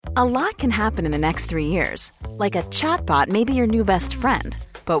A lot can happen in the next 3 years. Like a chatbot may be your new best friend.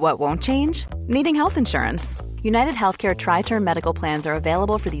 But what won't change? Needing health insurance. United Healthcare Tri-Term Medical Plans are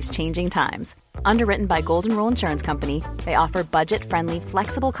available for these changing times. Underwritten by Golden Rule Insurance Company, they offer budget-friendly,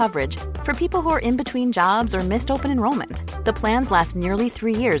 flexible coverage for people who are in between jobs or missed open enrollment. The plans last nearly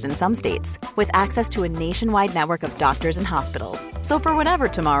 3 years in some states, with access to a nationwide network of doctors and hospitals. So for whatever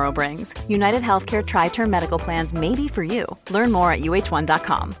tomorrow brings, United Healthcare Tri-Term Medical Plans may be for you. Learn more at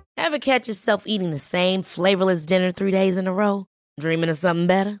uh1.com. Ever catch yourself eating the same flavorless dinner 3 days in a row? Dreaming of something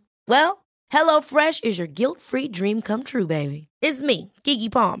better? Well, HelloFresh is your guilt-free dream come true, baby. It's me,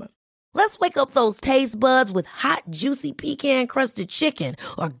 Keke Palmer. Let's wake up those taste buds with hot, juicy pecan-crusted chicken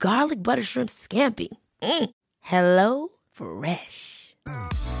or garlic butter shrimp scampi. Hello Fresh.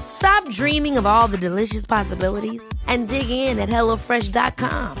 Stop dreaming of all the delicious possibilities and dig in at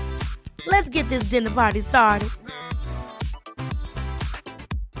HelloFresh.com. Let's get this dinner party started.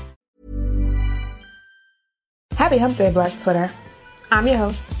 Happy Hump Day, Black Twitter. I'm your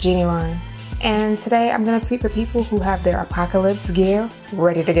host, Jeannie Lauren, and today I'm going to tweet for people who have their apocalypse gear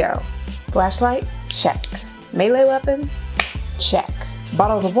ready to go. Flashlight? Check. Melee weapon? Check.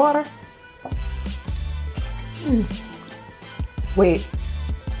 Bottles of water? Wait.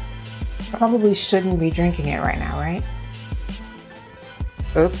 I probably shouldn't be drinking it right now, right?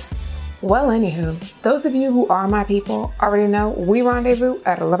 Oops. Well, anywho, those of you who are my people already know we rendezvous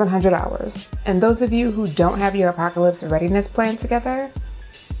at 1100 hours. And those of you who don't have your apocalypse readiness plan together,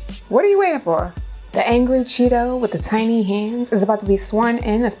 what are you waiting for? The angry Cheeto with the tiny hands is about to be sworn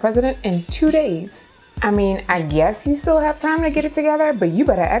in as president in 2 days. I mean, I guess you still have time to get it together, but you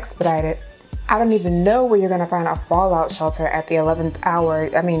better expedite it. I don't even know where you're gonna find a fallout shelter at the 11th hour.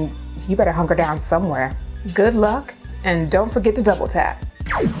 I mean, you better hunker down somewhere. Good luck, and don't forget to double tap.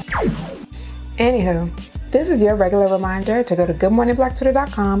 Anywho, this is your regular reminder to go to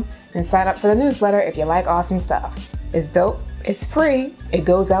goodmorningblackTwitter.com and sign up for the newsletter if you like awesome stuff. It's dope, it's free, it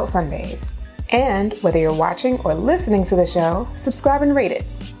goes out Sundays. And whether you're watching or listening to the show, subscribe and rate it.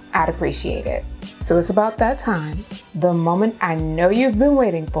 I'd appreciate it. So it's about that time, the moment I know you've been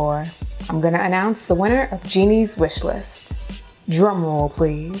waiting for. I'm gonna announce the winner of Jeannie's Wish List. Drum roll,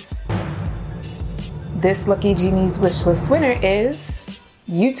 please. This lucky Jeannie's Wish List winner is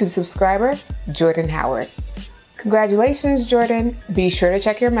YouTube subscriber, Jordan Howard. Congratulations, Jordan. Be sure to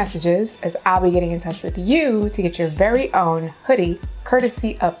check your messages as I'll be getting in touch with you to get your very own hoodie,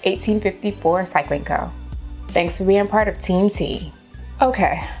 courtesy of 1854 Cycling Co. Thanks for being part of Team T.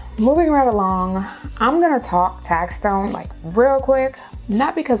 Okay, moving right along, I'm gonna talk Taxstone like real quick,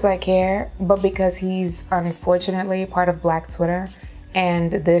 not because I care, but because he's unfortunately part of Black Twitter,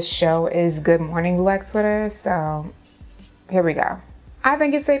 and this show is Good Morning Black Twitter, so here we go. I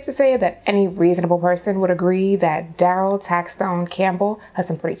think it's safe to say that any reasonable person would agree that Daryl Taxstone Campbell has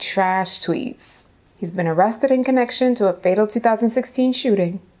some pretty trash tweets. He's been arrested in connection to a fatal 2016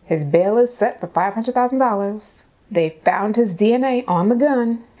 shooting. His bail is set for $500,000. They found his DNA on the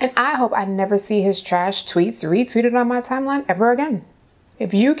gun, and I hope I never see his trash tweets retweeted on my timeline ever again.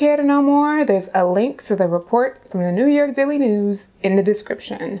 If you care to know more, there's a link to the report from the New York Daily News in the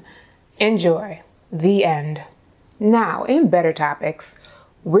description. Enjoy. The end. Now, in better topics,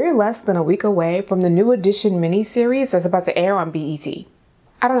 we're less than a week away from the New Edition miniseries that's about to air on BET.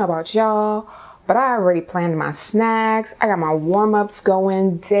 I don't know about y'all, but I already planned my snacks. I got my warm-ups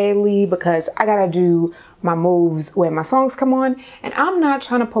going daily because I gotta do my moves when my songs come on, and I'm not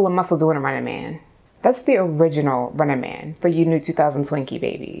trying to pull a muscle doing a Running Man. That's the original Running Man for you new 2000 Twinkie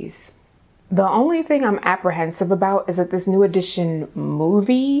babies. The only thing I'm apprehensive about is that this New Edition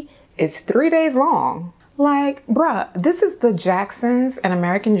movie is 3 days long. Like, bruh, this is the Jacksons and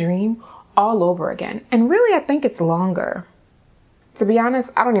American Dream all over again. And really, I think it's longer. To be honest,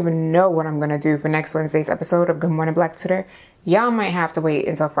 I don't even know what I'm going to do for next Wednesday's episode of Good Morning Black Twitter. Y'all might have to wait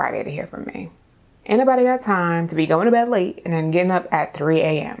until Friday to hear from me. Ain't nobody got time to be going to bed late and then getting up at 3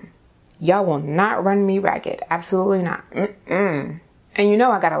 a.m. Y'all will not run me ragged. Absolutely not. And you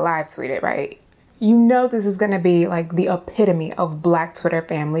know I gotta live tweet it, right? You know this is going to be like the epitome of Black Twitter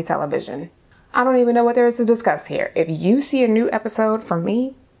family television. I don't even know what there is to discuss here. If you see a new episode from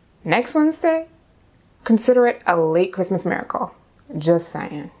me next Wednesday, consider it a late Christmas miracle. Just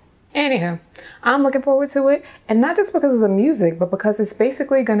saying. Anywho, I'm looking forward to it, and not just because of the music, but because it's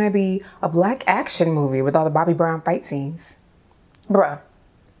basically gonna be a black action movie with all the Bobby Brown fight scenes. Bruh,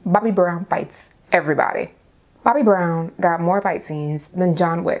 Bobby Brown fights everybody. Bobby Brown got more fight scenes than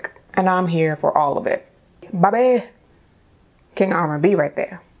John Wick, and I'm here for all of it. Bobby, King Armor B right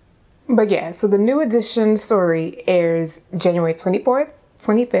there. But yeah, so the New Edition story airs January 24th,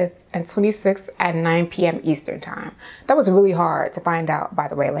 25th, and 26th at 9 p.m. Eastern Time. That was really hard to find out, by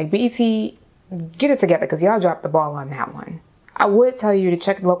the way. Like, BET, get it together because y'all dropped the ball on that one. I would tell you to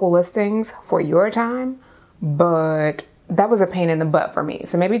check local listings for your time, but that was a pain in the butt for me.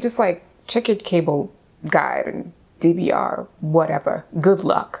 So maybe just like check your cable guide and DVR, whatever. Good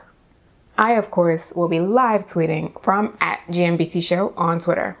luck. I, of course, will be live tweeting from @GMBT Show on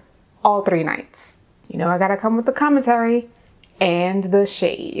Twitter all 3 nights. You know I gotta come with the commentary and the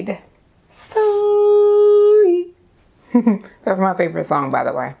shade. Sorry. That's my favorite song, by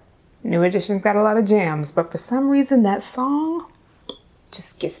the way. New Edition's got a lot of jams, but for some reason that song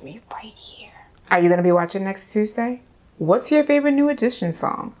just gets me right here. Are you gonna be watching next Tuesday? What's your favorite New Edition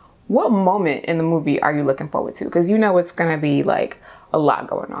song? What moment in the movie are you looking forward to? Because you know it's gonna be like a lot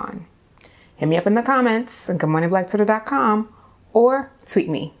going on. Hit me up in the comments on goodmorningblackTwitter.com or tweet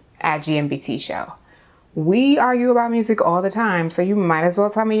me @GMBT Show. We argue about music all the time, so you might as well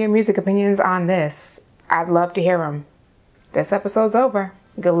tell me your music opinions on this. I'd love to hear them. This episode's over.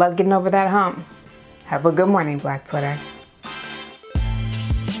 Good luck getting over that hump. Have a good morning, Black Twitter.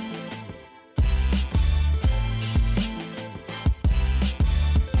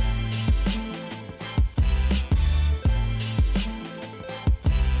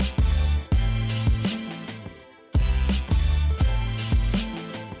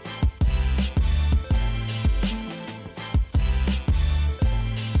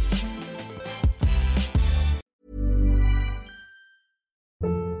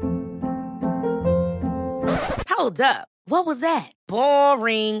 Hold up. What was that?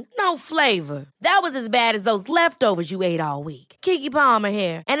 Boring. No flavor. That was as bad as those leftovers you ate all week. Keke Palmer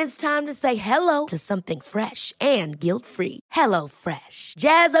here. And it's time to say hello to something fresh and guilt-free. Hello Fresh.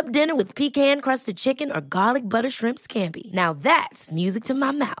 Jazz up dinner with pecan-crusted chicken or garlic butter shrimp scampi. Now that's music to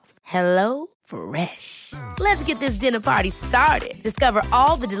my mouth. Hello Fresh. Let's get this dinner party started. Discover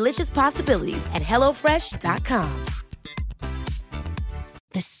all the delicious possibilities at HelloFresh.com.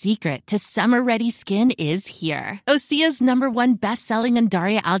 The secret to summer-ready skin is here. Osea's #1 best-selling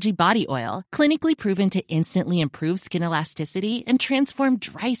Undaria Algae Body Oil, clinically proven to instantly improve skin elasticity and transform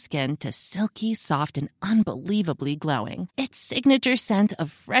dry skin to silky, soft, and unbelievably glowing. Its signature scent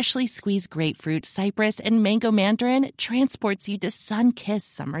of freshly squeezed grapefruit, cypress, and mango mandarin transports you to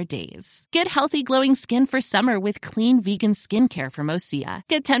sun-kissed summer days. Get healthy, glowing skin for summer with clean vegan skincare from Osea.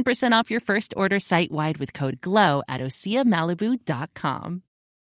 Get 10% off your first order site-wide with code GLOW at OseaMalibu.com.